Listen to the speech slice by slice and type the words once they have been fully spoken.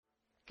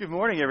Good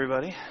morning,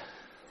 everybody.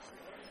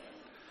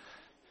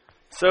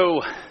 So,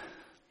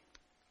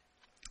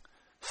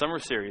 summer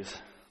series.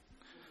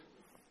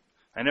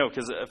 I know,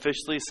 because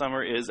officially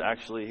summer is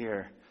actually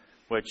here,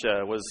 which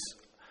was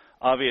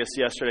obvious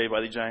yesterday by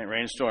the giant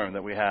rainstorm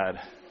that we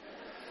had.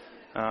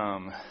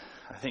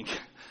 I think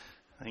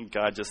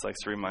God just likes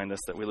to remind us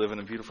that we live in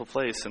a beautiful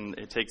place, and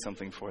it takes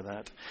something for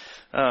that.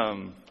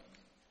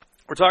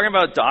 We're talking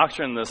about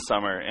doctrine this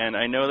summer, and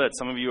I know that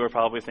some of you are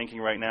probably thinking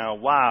right now,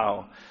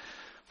 wow,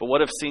 but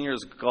what if seniors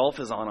golf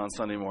is on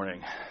Sunday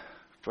morning?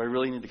 Do I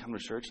really need to come to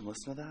church and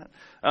listen to that?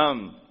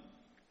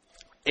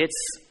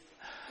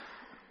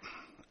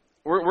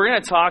 We're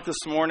going to talk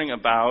this morning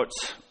about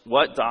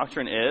what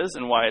doctrine is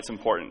and why it's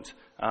important.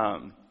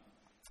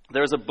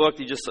 There's a book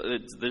they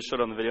showed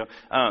on the video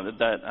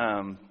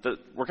that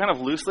we're kind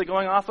of loosely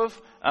going off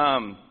of.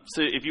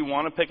 So if you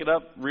want to pick it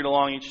up, read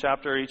along each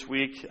chapter each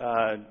week.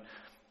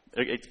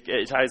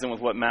 It ties in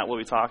with what Matt will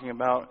be talking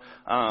about.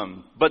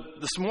 But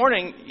this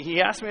morning, he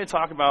asked me to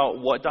talk about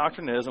what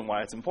doctrine is and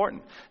why it's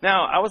important.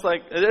 Now, I was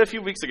like, a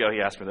few weeks ago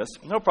he asked me this.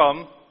 No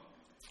problem.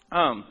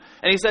 And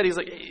he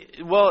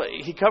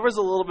covers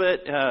a little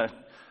bit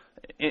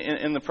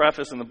in the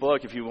preface in the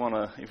book if you want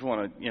to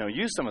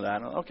use some of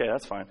that. Okay,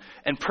 that's fine.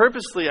 And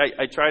purposely,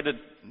 I tried to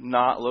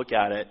not look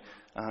at it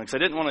because I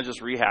didn't want to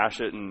just rehash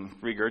it and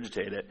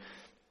regurgitate it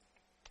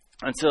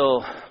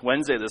until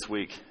Wednesday this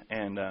week,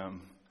 and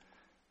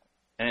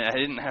I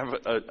didn't have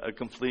a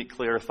complete,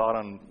 clear thought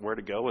on where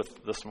to go with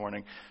this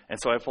morning. And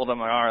so I pulled up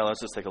my all right, let's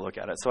just take a look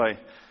at it. So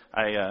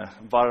I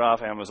bought it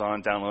off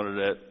Amazon, downloaded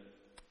it,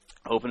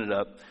 opened it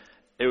up.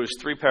 It was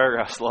 3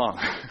 paragraphs long.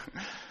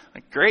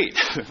 Like, great,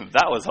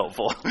 that was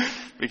helpful.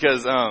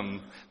 Because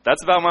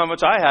that's about how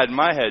much I had in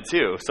my head,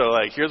 too. So,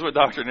 like, here's what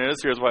doctrine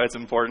is, here's why it's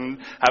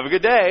important. Have a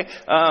good day.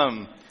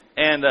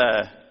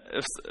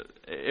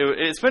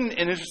 It's been an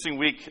interesting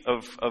week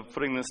of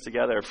putting this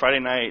together.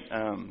 Friday night,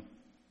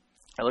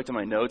 I looked at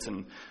my notes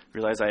and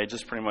realized I had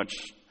just pretty much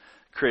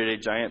created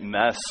a giant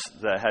mess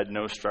that had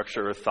no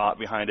structure or thought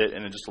behind it,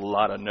 and just a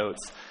lot of notes.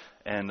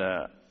 And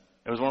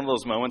it was one of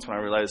those moments when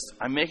I realized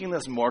I'm making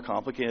this more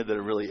complicated than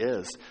it really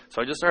is.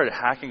 So I just started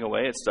hacking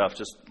away at stuff.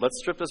 Just let's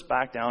strip this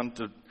back down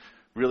to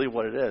really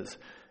what it is.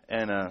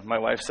 And my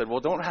wife said, well,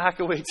 don't hack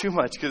away too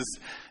much, because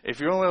if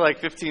you're only like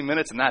 15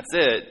 minutes and that's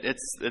it,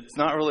 it's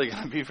not really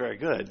going to be very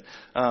good.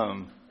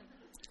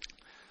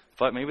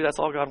 But maybe that's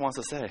all God wants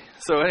to say.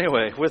 So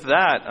anyway, with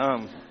that,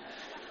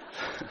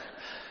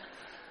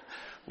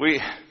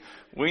 we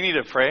need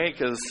to pray,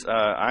 because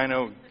I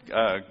know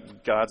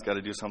God's got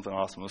to do something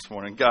awesome this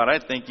morning. God, I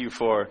thank you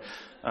for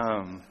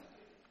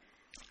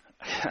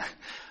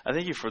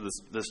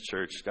this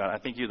church. God, I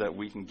thank you that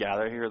we can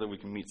gather here, that we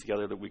can meet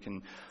together, that we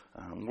can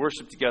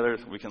worship together,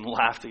 that we can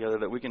laugh together,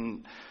 that we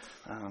can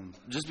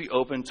just be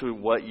open to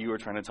what you are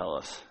trying to tell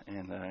us.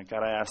 And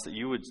God, I ask that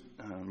you would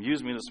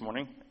use me this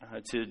morning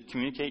to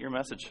communicate your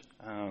message.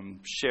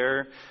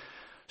 Share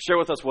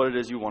with us what it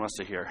is you want us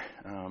to hear.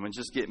 And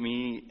just get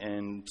me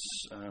and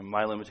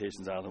my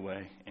limitations out of the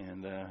way.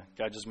 And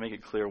God, just make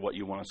it clear what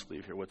you want us to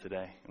leave here with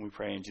today. And we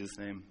pray in Jesus'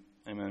 name.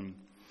 Amen.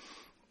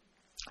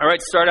 All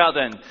right, start out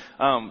then.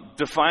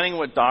 Defining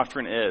what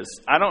doctrine is.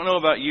 I don't know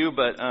about you,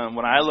 but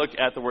when I look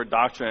at the word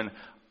doctrine,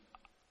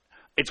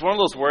 it's one of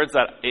those words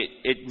that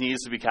it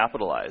needs to be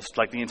capitalized,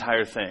 like the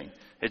entire thing.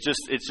 It just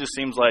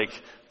seems like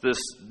this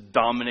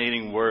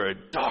dominating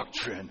word,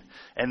 doctrine,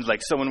 and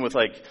like someone with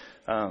like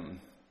a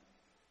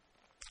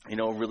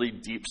really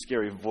deep,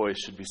 scary voice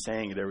should be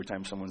saying it every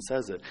time someone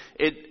says it.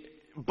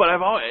 But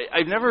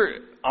I've never,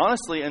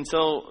 honestly,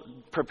 until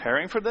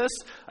preparing for this,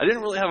 I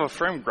didn't really have a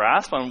firm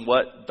grasp on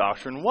what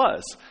doctrine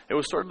was. It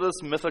was sort of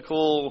this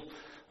mythical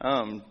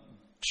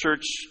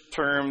church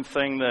term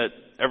thing that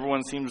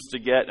everyone seems to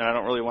get, and I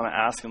don't really want to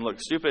ask and look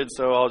stupid,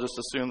 so I'll just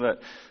assume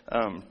that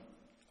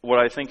what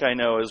I think I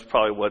know is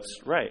probably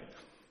what's right.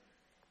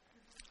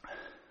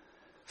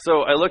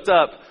 So I looked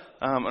up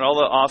at all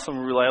the awesome,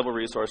 reliable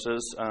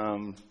resources,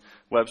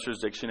 Webster's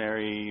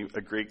Dictionary,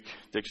 a Greek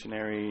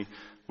dictionary,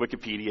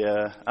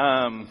 Wikipedia,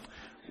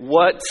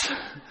 what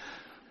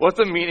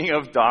the meaning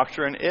of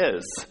doctrine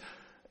is.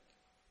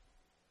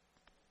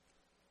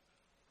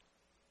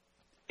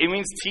 It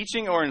means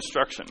teaching or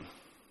instruction.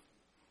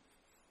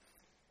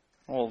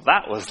 Well,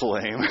 that was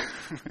lame.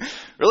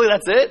 Really,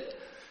 that's it?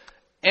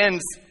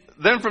 And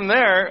then from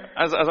there,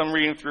 as I'm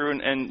reading through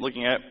and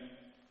looking at,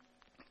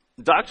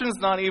 doctrine's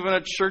not even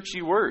a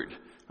churchy word.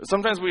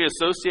 Sometimes we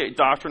associate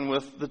doctrine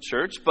with the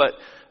church, but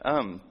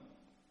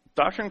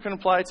doctrine can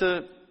apply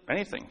to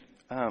anything.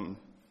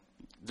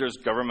 There's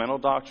governmental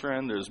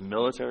doctrine, there's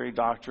military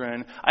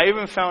doctrine. I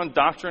even found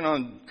doctrine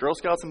on Girl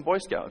Scouts and Boy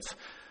Scouts.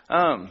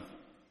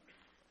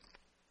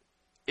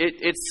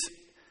 It's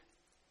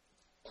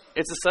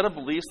a set of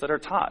beliefs that are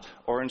taught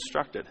or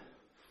instructed.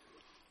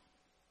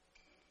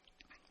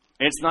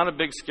 And it's not a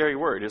big, scary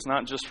word. It's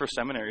not just for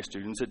seminary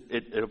students.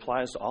 It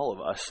applies to all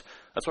of us.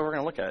 That's why we're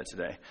going to look at it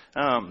today.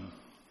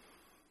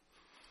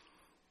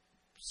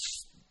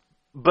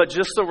 But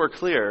just so we're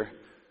clear,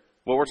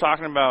 what we're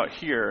talking about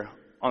here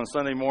on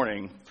Sunday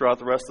morning throughout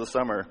the rest of the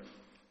summer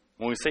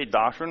when we say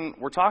doctrine,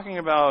 we're talking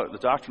about the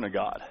doctrine of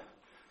God.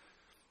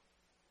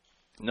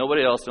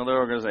 Nobody else, no other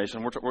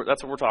organization.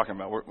 That's what we're talking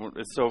about.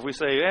 So if we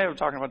say, hey, we're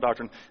talking about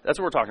doctrine, that's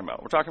what we're talking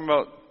about. We're talking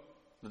about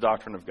the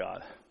doctrine of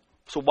God.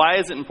 So why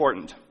is it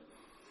important?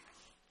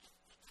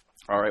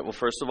 All right, well,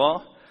 first of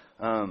all,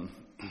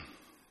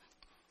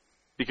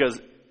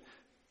 because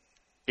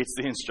it's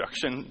the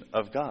instruction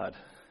of God.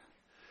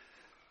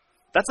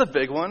 That's a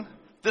big one.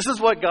 This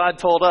is what God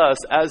told us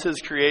as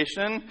His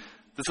creation.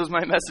 This was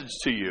my message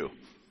to you.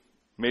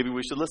 Maybe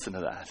we should listen to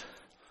that.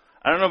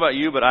 I don't know about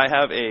you, but I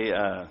have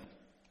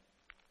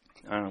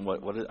I don't know I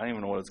don't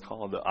even know what it's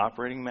called, the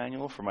operating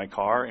manual for my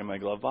car in my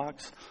glove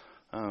box.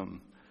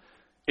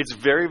 It's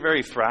very,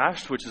 very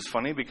thrashed, which is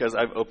funny because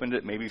I've opened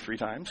it maybe 3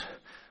 times.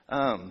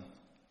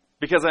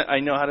 Because I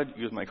know how to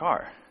use my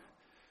car.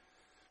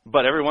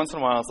 But every once in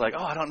a while, it's like,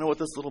 oh, I don't know what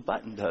this little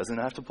button does. And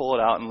I have to pull it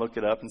out and look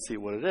it up and see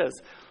what it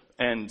is.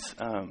 And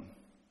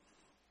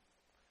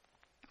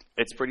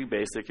it's pretty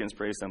basic and it's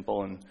pretty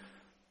simple and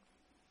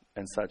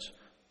such.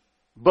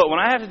 But when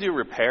I have to do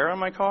repair on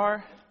my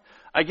car,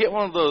 I get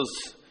one of those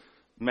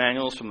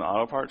manuals from the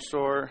auto parts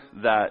store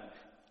that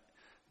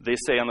they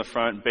say on the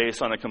front,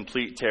 based on a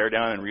complete tear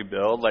down and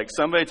rebuild. Like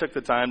somebody took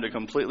the time to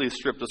completely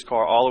strip this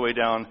car all the way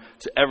down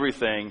to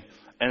everything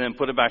and then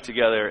put it back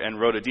together and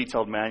wrote a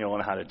detailed manual on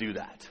how to do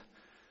that.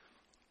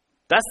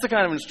 That's the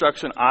kind of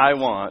instruction I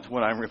want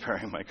when I'm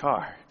repairing my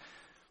car.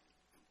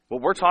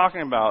 What we're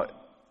talking about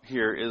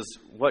here is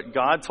what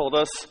God told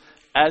us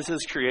as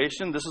His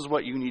creation. This is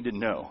what you need to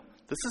know.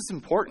 This is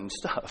important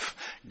stuff.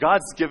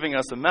 God's giving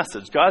us a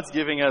message. God's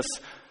giving us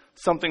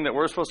something that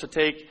we're supposed to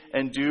take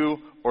and do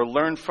or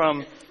learn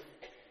from.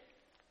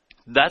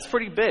 That's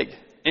pretty big.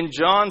 In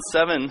John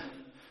 7,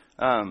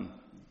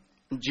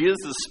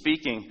 Jesus is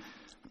speaking.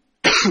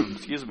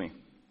 Excuse me.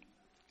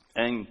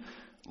 And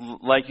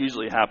like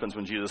usually happens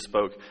when Jesus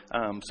spoke,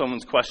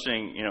 someone's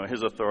questioning,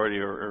 His authority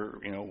or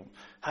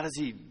how does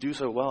He do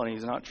so well and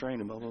He's not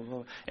trained and blah, blah,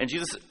 blah. And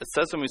Jesus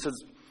says to him, He says,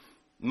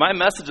 my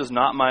message is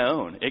not my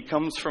own. It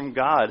comes from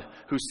God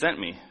who sent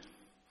me.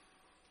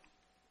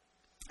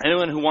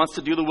 Anyone who wants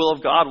to do the will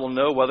of God will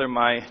know whether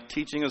my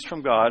teaching is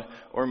from God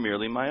or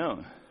merely my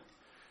own.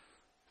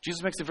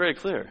 Jesus makes it very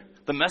clear.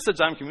 The message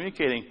I'm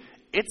communicating,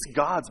 it's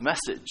God's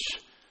message.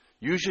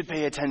 You should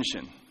pay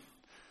attention.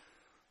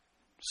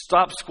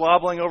 Stop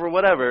squabbling over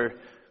whatever.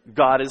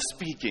 God is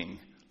speaking.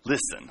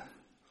 Listen.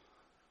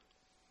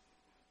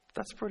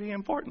 That's pretty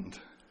important.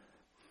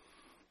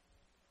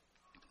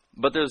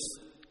 But there's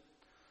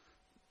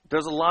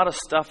a lot of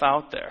stuff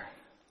out there.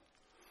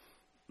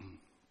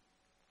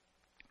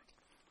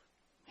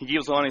 He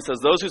keeps on, he says,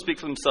 those who speak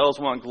for themselves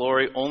want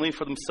glory only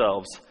for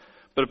themselves.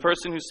 But a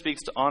person who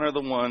speaks to honor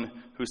the one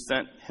who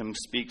sent him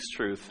speaks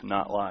truth,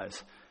 not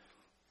lies.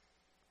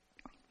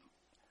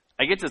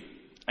 I get to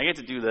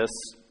do this,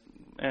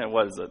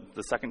 what is it,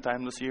 the second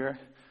time this year?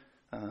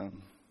 I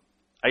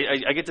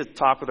get to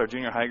talk with our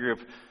junior high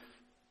group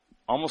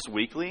almost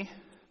weekly.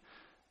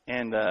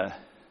 And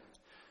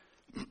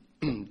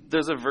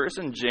there's a verse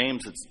in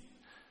James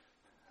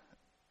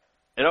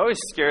it always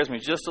scares me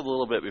just a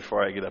little bit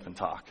before I get up and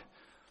talk.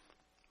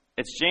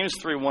 It's James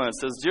 3:1. It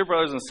says, dear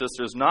brothers and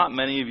sisters, not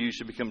many of you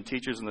should become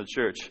teachers in the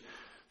church,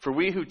 for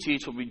we who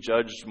teach will be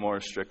judged more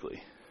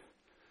strictly.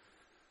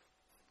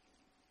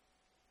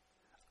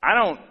 I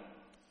don't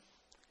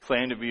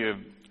claim to be a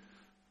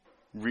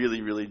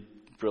really, really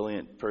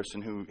brilliant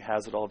person who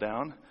has it all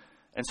down.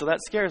 And so that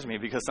scares me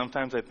because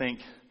sometimes I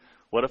think,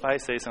 what if I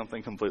say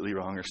something completely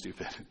wrong or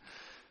stupid?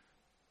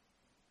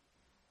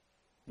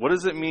 What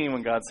does it mean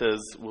when God says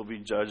we'll be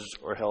judged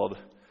or held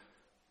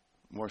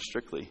more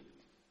strictly?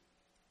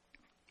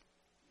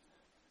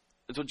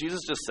 It's what Jesus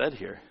just said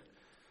here.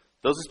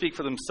 Those who speak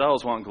for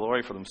themselves want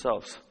glory for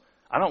themselves.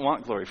 I don't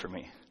want glory for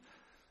me.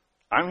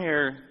 I'm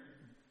here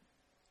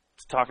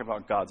to talk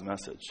about God's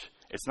message.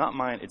 It's not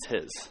mine, it's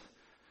His.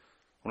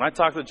 When I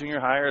talk to junior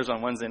hires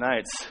on Wednesday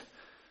nights,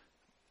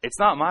 it's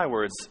not my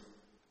words.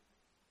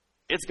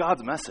 It's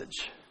God's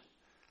message.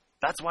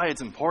 That's why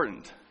it's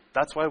important.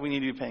 That's why we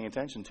need to be paying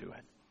attention to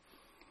it.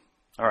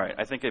 All right,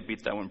 I think I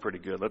beat that one pretty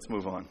good. Let's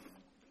move on.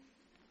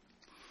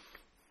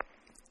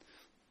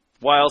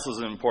 Why else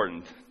is it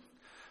important?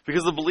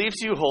 Because the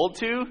beliefs you hold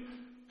to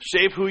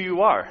shape who you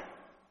are.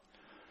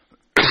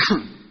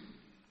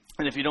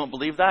 And if you don't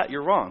believe that,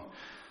 you're wrong.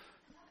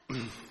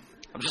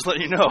 I'm just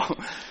letting you know.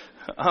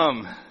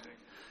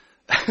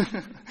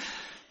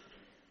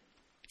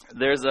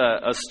 There's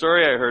a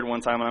story I heard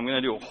one time, and I'm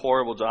going to do a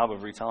horrible job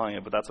of retelling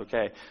it, but that's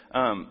okay.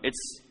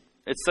 It's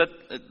set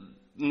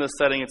in the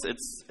setting.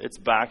 It's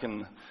back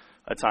in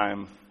a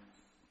time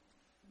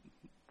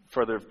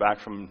further back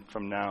from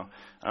now.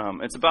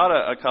 It's about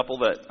a couple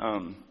that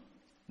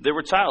they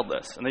were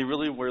childless, and they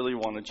really, really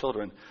wanted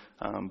children,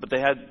 but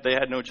they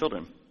had no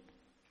children.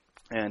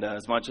 And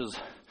as much as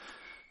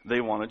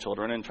they wanted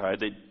children and tried,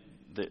 they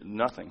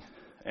nothing.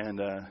 And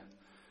then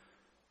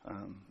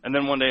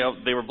one day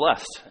they were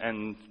blessed,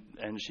 and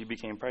she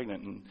became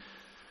pregnant and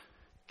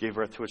gave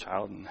birth to a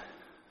child. And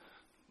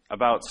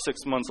about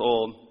 6 months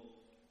old,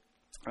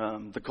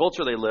 the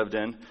culture they lived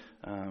in,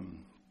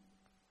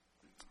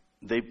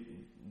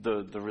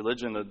 the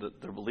religion,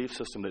 the belief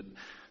system, that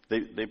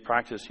they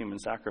practiced human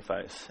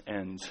sacrifice,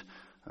 and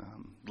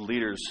the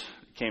leaders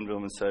came to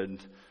them and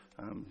said,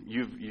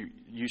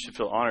 you should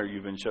feel honored.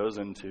 You've been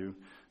chosen to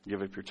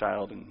give up your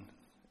child in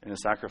a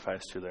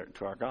sacrifice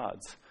to our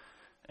gods.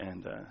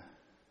 And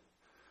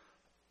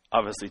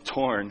obviously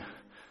torn,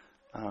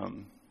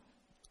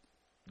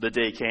 the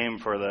day came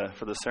for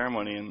the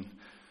ceremony, and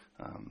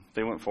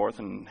they went forth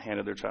and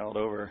handed their child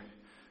over,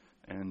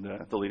 and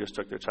the leaders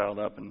took their child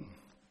up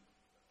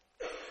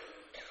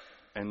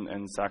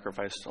and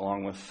sacrificed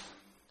along with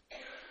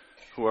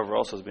whoever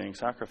else was being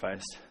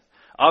sacrificed.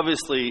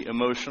 Obviously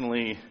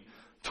emotionally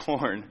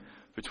torn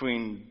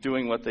between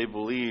doing what they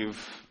believe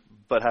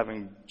but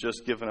having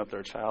just given up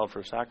their child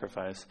for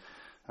sacrifice.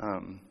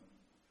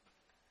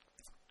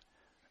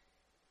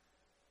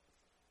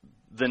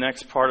 The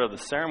next part of the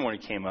ceremony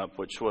came up,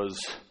 which was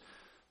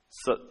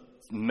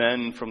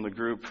men from the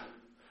group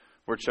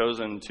were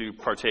chosen to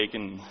partake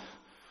in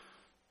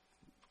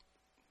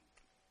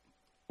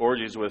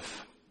orgies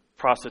with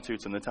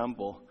prostitutes in the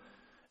temple.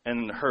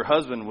 And her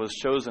husband was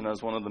chosen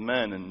as one of the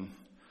men and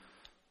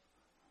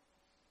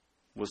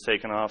was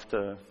taken off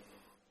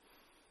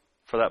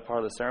for that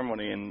part of the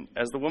ceremony. And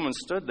as the woman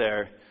stood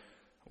there,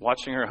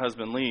 watching her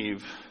husband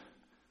leave,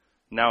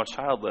 now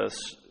childless,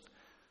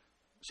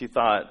 she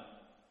thought,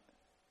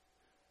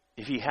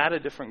 if he had a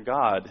different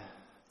God,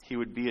 he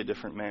would be a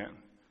different man.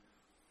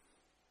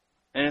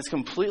 And it's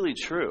completely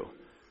true.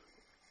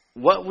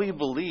 What we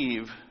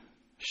believe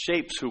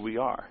shapes who we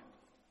are.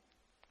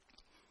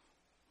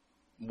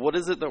 What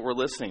is it that we're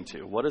listening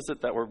to? What is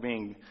it that we're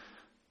being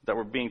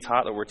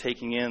taught, that we're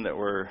taking in, that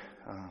we're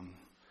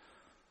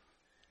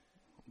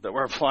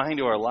applying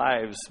to our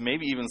lives,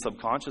 maybe even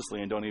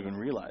subconsciously, and don't even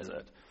realize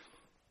it?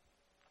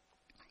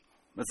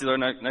 Let's see, our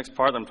next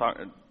part. I'm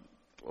talking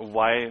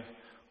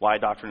why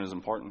doctrine is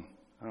important.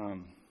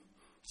 To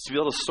be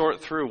able to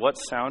sort through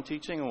what's sound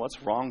teaching and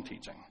what's wrong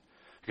teaching,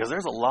 because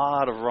there's a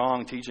lot of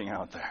wrong teaching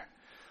out there.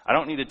 I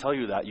don't need to tell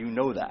you that. You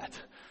know that.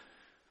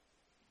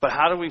 But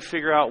how do we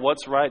figure out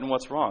what's right and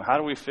what's wrong? How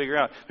do we figure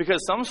out?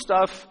 Because some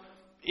stuff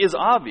is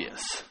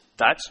obvious.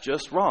 That's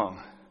just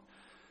wrong.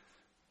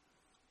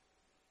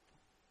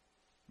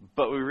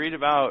 But we read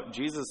about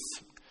Jesus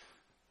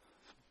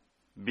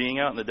being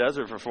out in the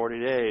desert for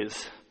 40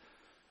 days,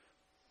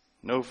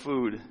 no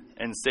food,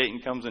 and Satan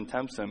comes and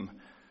tempts him.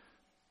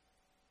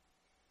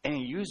 And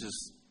he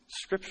uses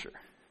Scripture.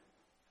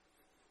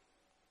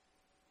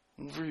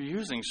 If we're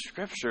using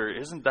Scripture,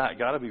 isn't that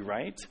got to be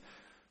right?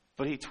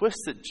 But he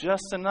twists it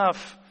just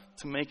enough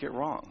to make it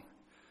wrong.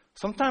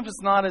 Sometimes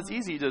it's not as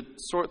easy to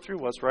sort through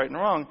what's right and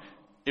wrong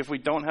if we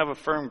don't have a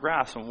firm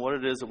grasp on what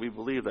it is that we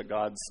believe that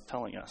God's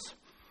telling us.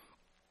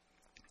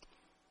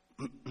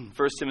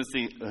 1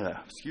 Timothy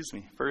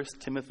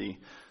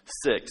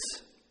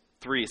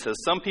 6:3 says,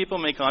 "Some people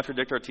may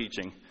contradict our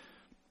teaching,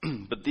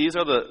 but these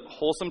are the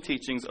wholesome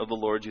teachings of the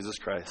Lord Jesus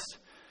Christ.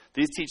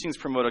 These teachings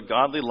promote a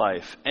godly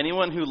life.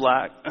 Anyone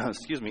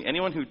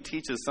who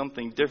teaches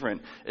something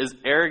different is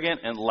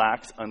arrogant and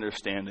lacks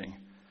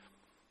understanding."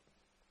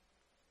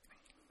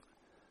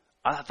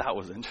 I thought that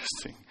was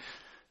interesting.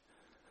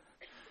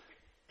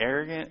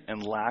 Arrogant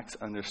and lacks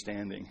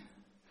understanding.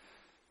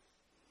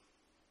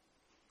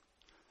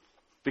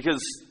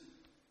 Because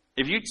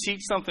if you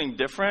teach something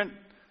different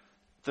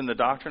than the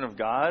doctrine of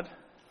God,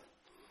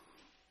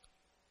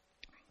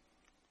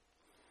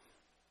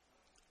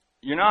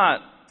 you're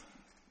not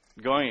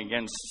going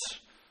against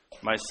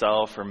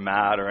myself or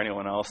Matt or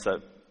anyone else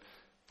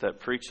that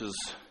preaches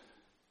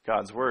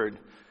God's word.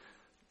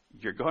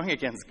 You're going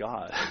against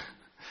God.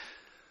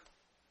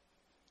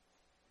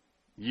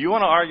 You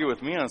want to argue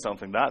with me on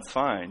something, that's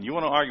fine. You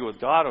want to argue with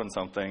God on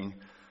something,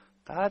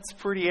 that's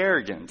pretty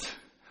arrogant.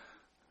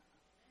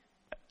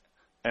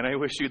 And I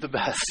wish you the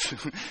best,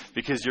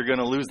 because you're going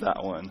to lose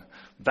that one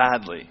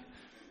badly.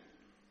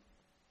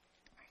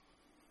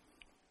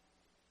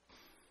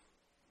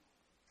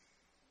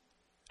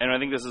 And I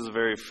think this is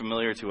very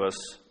familiar to us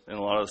in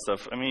a lot of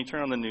stuff. I mean, you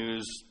turn on the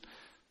news,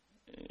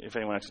 if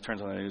anyone actually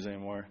turns on the news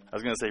anymore. I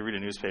was going to say read a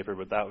newspaper,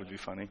 but that would be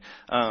funny.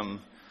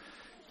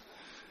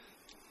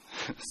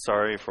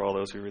 Sorry for all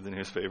those who read the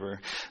newspaper.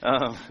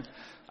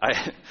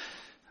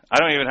 I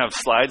don't even have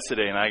slides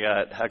today, and I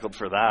got heckled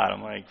for that.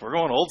 I'm like, we're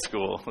going old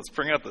school. Let's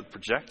bring out the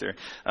projector.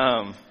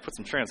 Put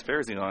some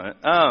transparency on it.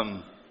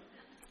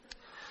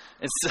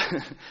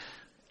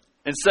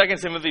 In 2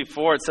 Timothy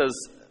 4, it says,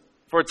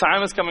 "For a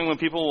time is coming when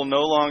people will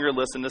no longer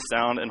listen to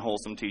sound and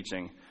wholesome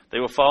teaching. They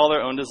will follow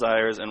their own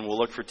desires and will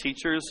look for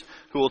teachers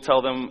who will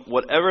tell them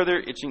whatever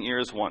their itching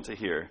ears want to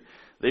hear.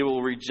 They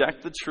will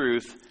reject the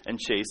truth and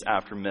chase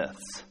after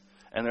myths."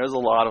 And there's a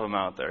lot of them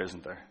out there,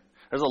 isn't there?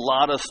 There's a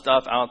lot of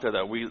stuff out there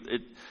that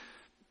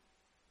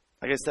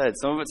like I said,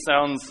 some of it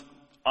sounds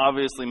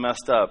obviously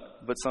messed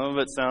up, but some of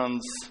it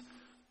sounds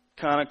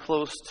kind of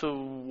close to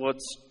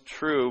what's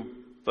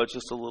true, but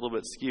just a little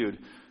bit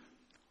skewed.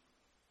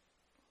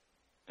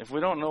 If we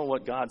don't know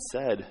what God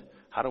said,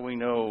 how do we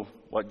know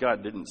what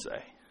God didn't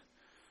say?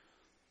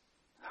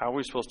 How are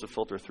we supposed to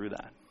filter through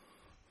that?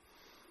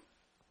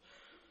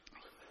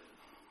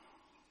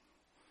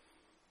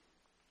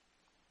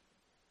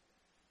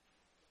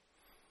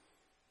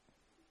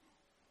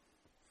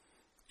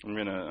 I'm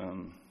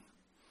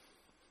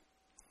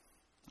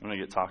gonna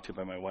get talked to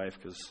by my wife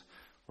because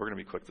we're gonna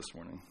be quick this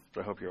morning.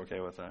 But I hope you're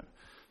okay with that,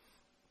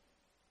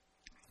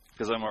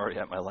 because I'm already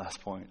at my last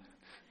point.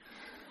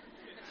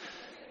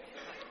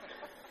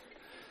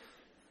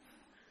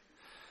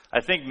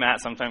 I think Matt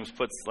sometimes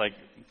puts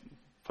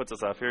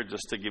us up here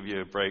just to give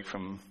you a break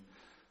from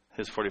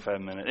his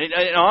 45 minutes.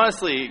 And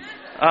honestly,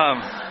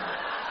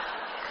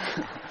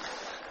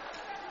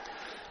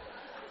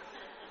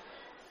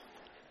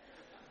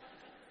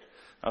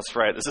 that's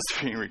right. This is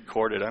being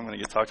recorded. I'm going to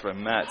get talked to by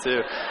Matt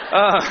too.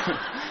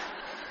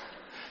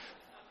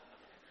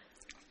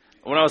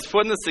 When I was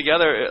putting this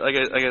together, like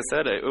I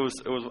said, it was.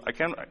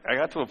 I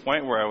got to a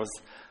point where I was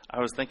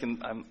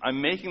thinking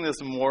I'm making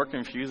this more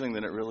confusing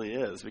than it really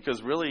is,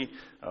 because really,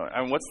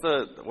 what's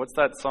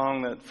that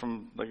song that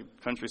from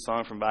like country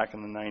song from back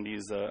in the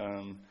 90s?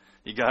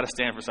 You got to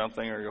stand for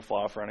something or you'll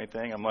fall for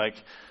anything. I'm like,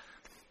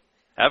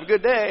 have a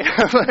good day.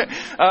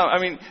 I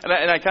mean, and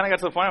I kind of got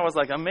to the point I was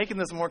like, I'm making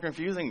this more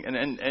confusing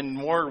and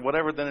more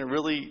whatever than it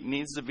really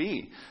needs to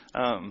be.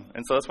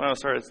 And so that's when I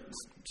started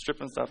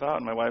stripping stuff out.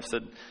 And my wife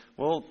said,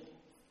 well,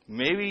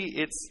 maybe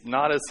it's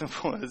not as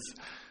simple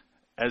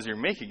as you're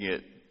making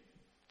it.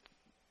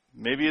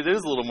 Maybe it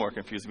is a little more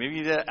confusing. Maybe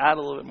you need to add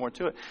a little bit more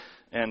to it.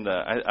 And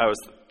I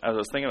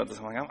was thinking about this.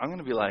 I'm like, I'm going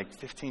to be like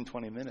 15,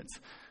 20 minutes.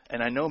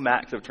 And I know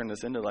Matt could have turned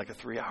this into like a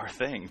 3-hour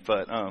thing,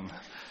 but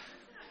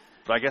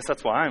I guess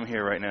that's why I'm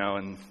here right now,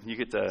 and you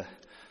get to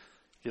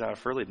get out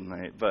early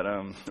tonight,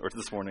 or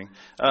this morning.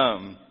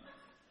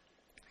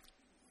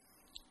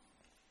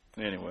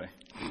 Anyway.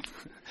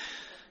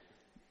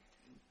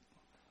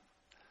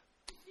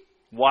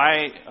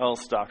 Why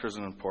else doctrine is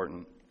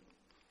important?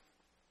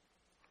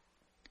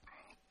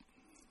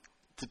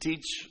 To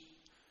teach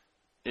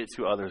it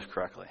to others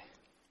correctly.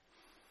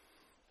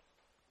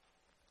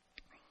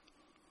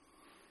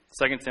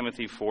 2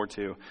 Timothy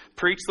 4:2.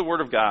 Preach the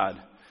word of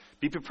God.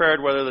 Be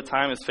prepared whether the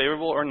time is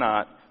favorable or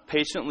not.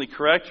 Patiently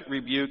correct,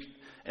 rebuke,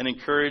 and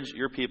encourage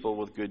your people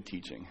with good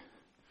teaching.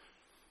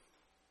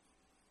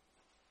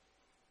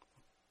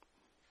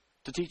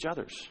 To teach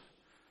others.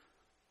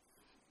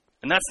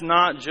 And that's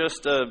not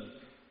just a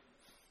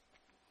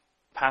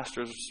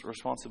pastor's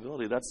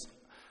responsibility.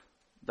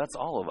 That's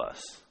all of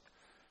us.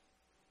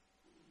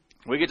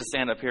 We get to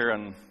stand up here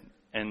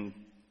and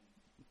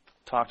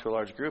talk to a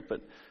large group,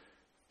 but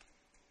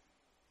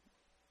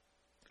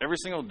every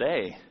single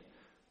day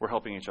we're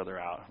helping each other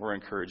out. We're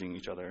encouraging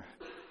each other.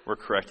 We're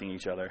correcting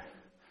each other.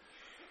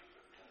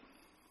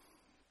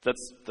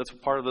 That's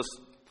what part of this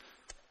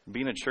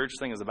being a church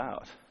thing is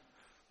about.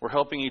 We're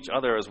helping each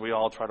other as we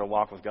all try to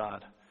walk with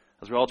God.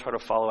 As we all try to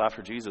follow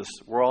after Jesus,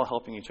 we're all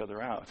helping each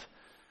other out.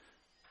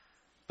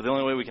 But the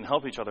only way we can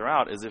help each other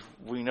out is if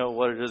we know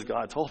what it is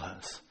God told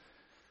us.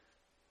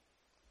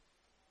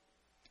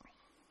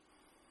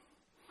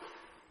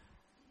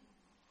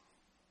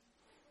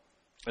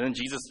 And then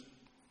Jesus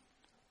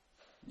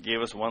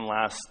gave us one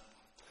last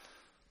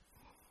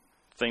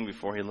thing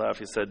before he left.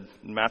 He said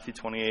in Matthew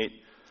 28,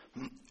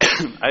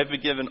 I have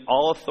been given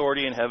all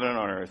authority in heaven and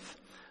on earth.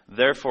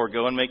 Therefore,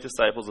 go and make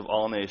disciples of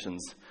all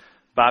nations,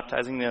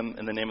 baptizing them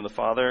in the name of the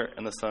Father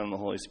and the Son and the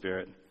Holy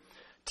Spirit.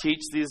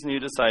 Teach these new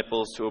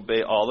disciples to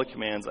obey all the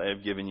commands I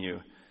have given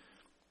you.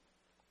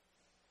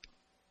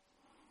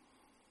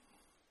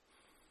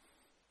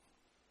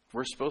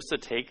 We're supposed to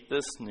take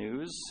this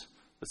news,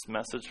 this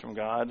message from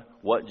God,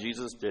 what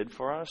Jesus did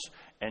for us,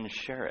 and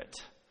share it.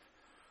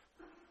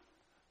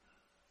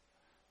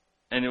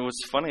 And it was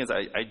funny, as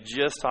I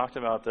just talked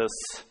about this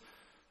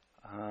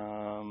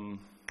on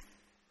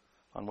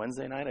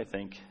Wednesday night, I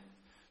think,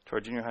 to our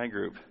junior high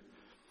group.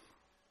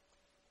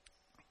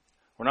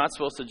 We're not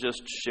supposed to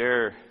just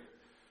share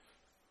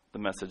the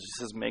message. It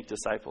says make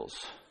disciples.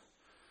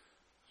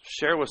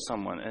 Share with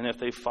someone, and if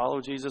they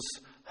follow Jesus,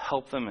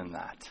 help them in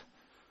that.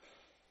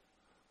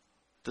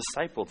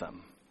 Disciple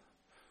them.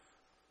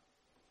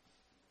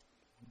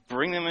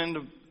 Bring them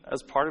in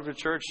as part of the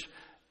church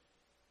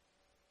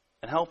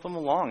and help them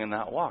along in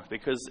that walk,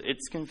 because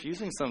it's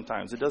confusing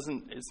sometimes.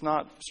 It's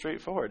not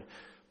straightforward.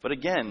 But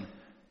again,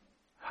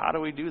 how do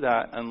we do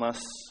that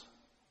unless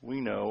we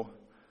know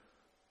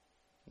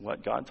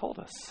what God told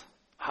us?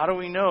 How do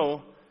we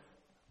know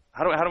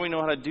how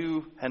to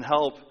do and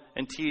help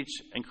and teach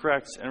and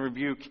correct and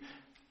rebuke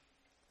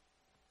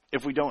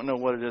if we don't know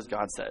what it is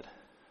God said?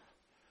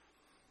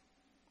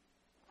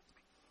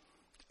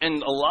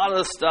 And a lot of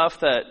the stuff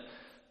that,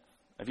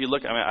 if you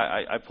look,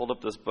 I pulled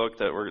up this book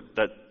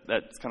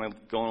that's kind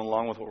of going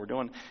along with what we're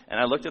doing, and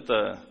I looked at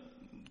the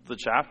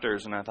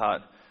chapters and I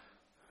thought,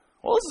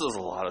 well, this is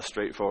a lot of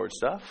straightforward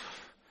stuff.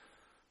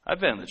 I've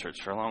been in the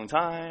church for a long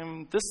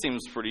time. This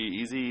seems pretty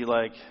easy.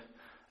 Like,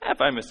 if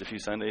I missed a few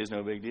Sundays,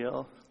 no big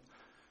deal.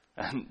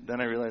 And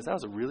then I realized that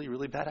was a really,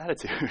 really bad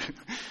attitude.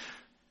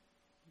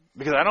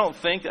 Because I don't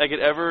think I could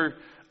ever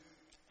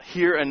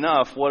hear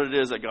enough what it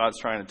is that God's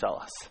trying to tell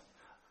us.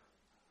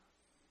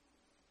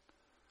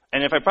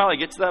 And if I probably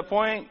get to that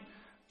point,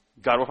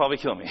 God will probably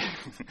kill me,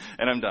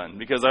 and I'm done,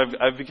 because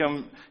I've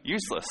become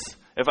useless.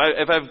 If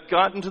I've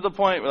gotten to the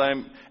point where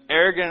I'm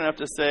arrogant enough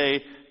to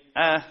say,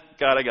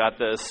 God, I got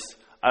this,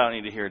 I don't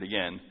need to hear it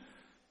again,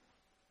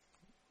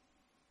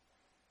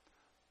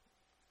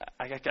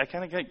 I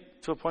kind of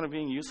get to a point of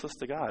being useless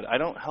to God. I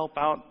don't help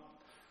out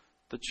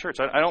the church.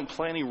 I don't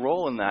play any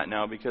role in that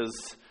now,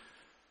 because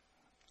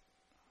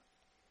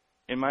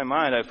in my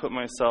mind I've put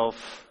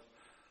myself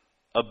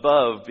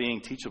above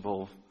being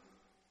teachable.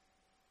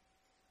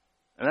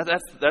 And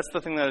that's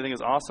the thing that I think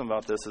is awesome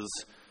about this,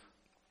 is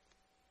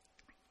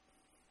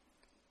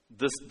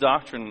this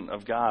doctrine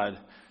of God.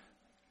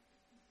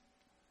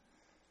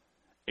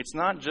 It's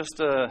not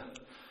just a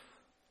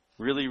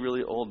really,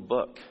 really old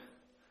book.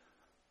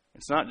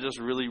 It's not just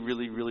really,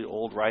 really, really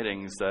old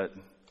writings that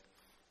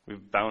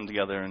we've bound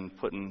together and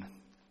put in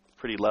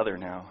pretty leather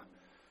now,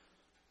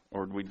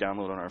 or we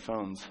download on our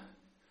phones.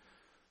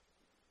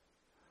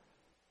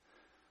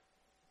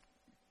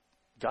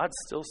 God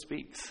still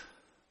speaks.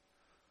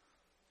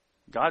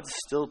 God's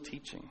still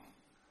teaching.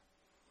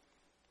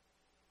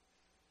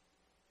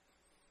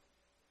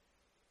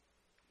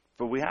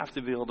 But we have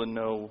to be able to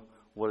know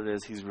what it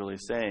is he's really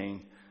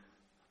saying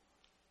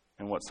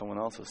and what someone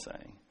else is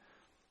saying.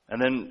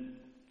 And then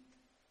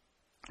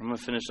I'm going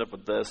to finish up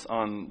with this.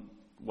 On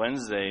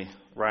Wednesday,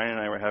 Ryan and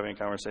I were having a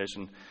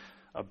conversation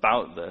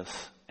about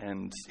this,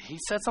 and he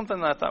said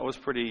something that I thought was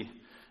pretty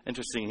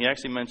interesting. He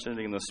actually mentioned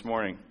it this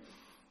morning.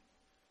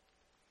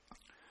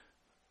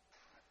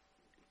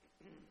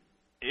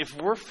 If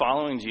we're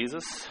following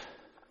Jesus,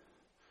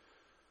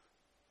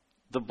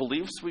 the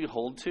beliefs we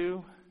hold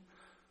to,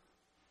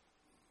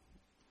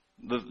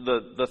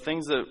 the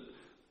things that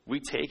we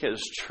take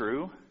as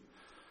true,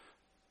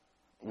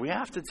 we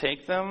have to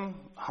take them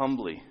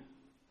humbly,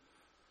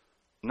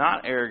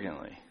 not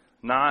arrogantly,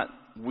 not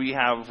we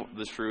have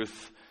the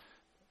truth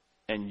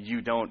and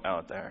you don't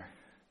out there.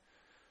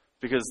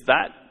 Because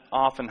that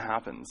often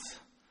happens,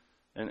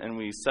 and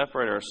we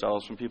separate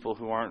ourselves from people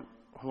who aren't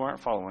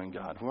following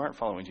God, who aren't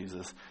following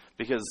Jesus,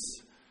 because,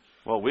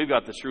 well, we've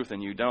got the truth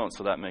and you don't,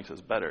 so that makes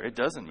us better. It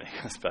doesn't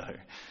make us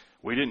better.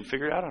 We didn't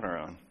figure it out on our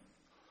own.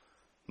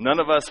 None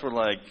of us were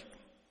like,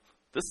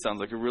 this sounds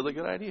like a really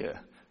good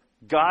idea.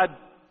 God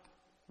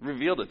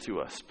revealed it to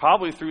us,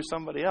 probably through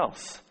somebody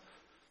else.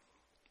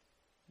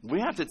 We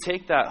have to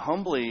take that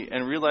humbly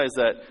and realize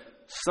that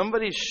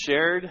somebody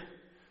shared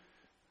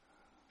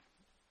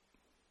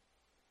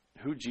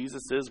who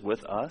Jesus is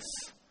with us.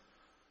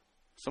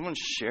 Someone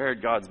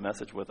shared God's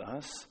message with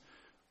us.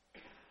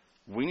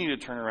 We need to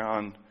turn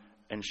around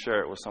and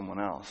share it with someone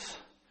else.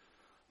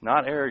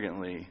 Not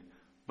arrogantly,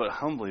 but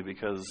humbly,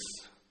 because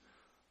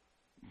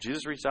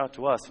Jesus reached out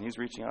to us and he's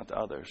reaching out to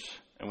others.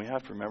 And we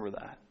have to remember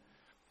that.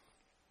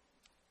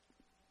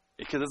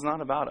 Because it's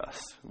not about us.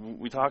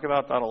 We talk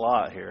about that a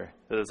lot here,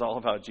 that it's all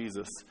about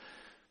Jesus.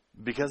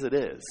 Because it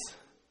is.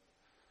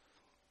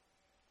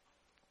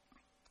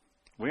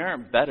 We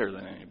aren't better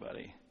than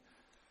anybody.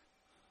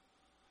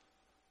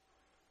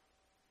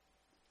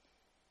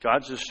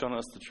 God's just shown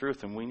us the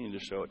truth, and we need to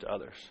show it to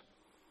others.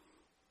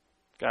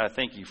 God, I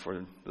thank you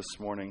for this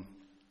morning.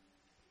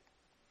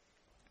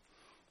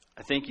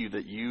 I thank you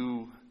that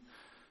you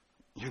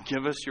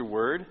give us your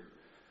word.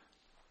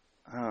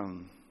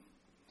 In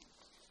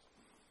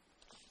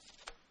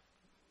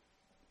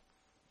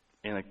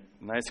a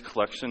nice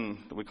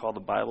collection that we call the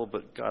Bible,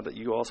 but God, that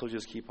you also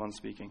just keep on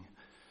speaking.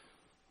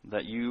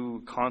 That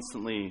you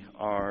constantly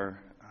are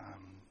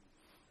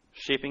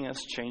shaping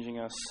us, changing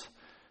us,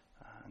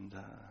 and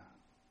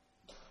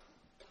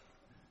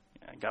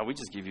God, we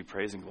just give you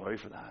praise and glory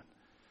for that.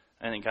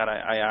 And God,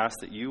 I ask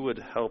that you would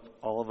help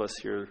all of us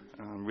here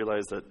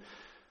realize that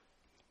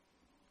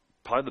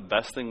probably the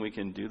best thing we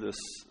can do this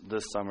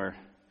summer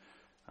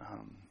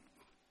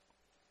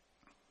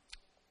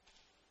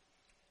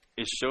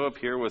is show up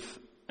here with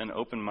an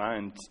open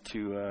mind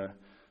to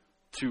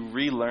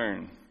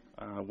relearn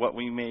what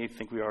we may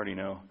think we already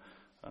know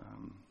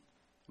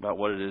about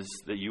what it is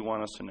that you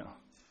want us to know,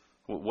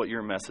 what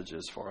your message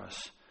is for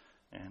us.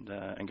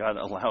 And God,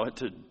 allow it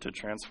to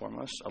transform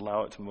us,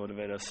 allow it to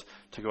motivate us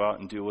to go out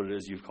and do what it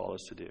is you've called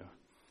us to do.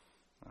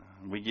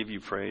 We give you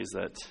praise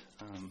that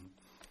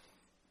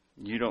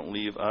you don't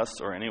leave us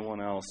or anyone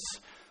else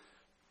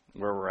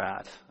where we're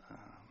at.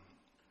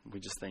 We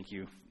just thank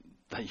you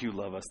that you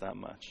love us that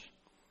much.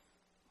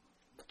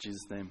 In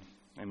Jesus' name,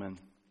 amen.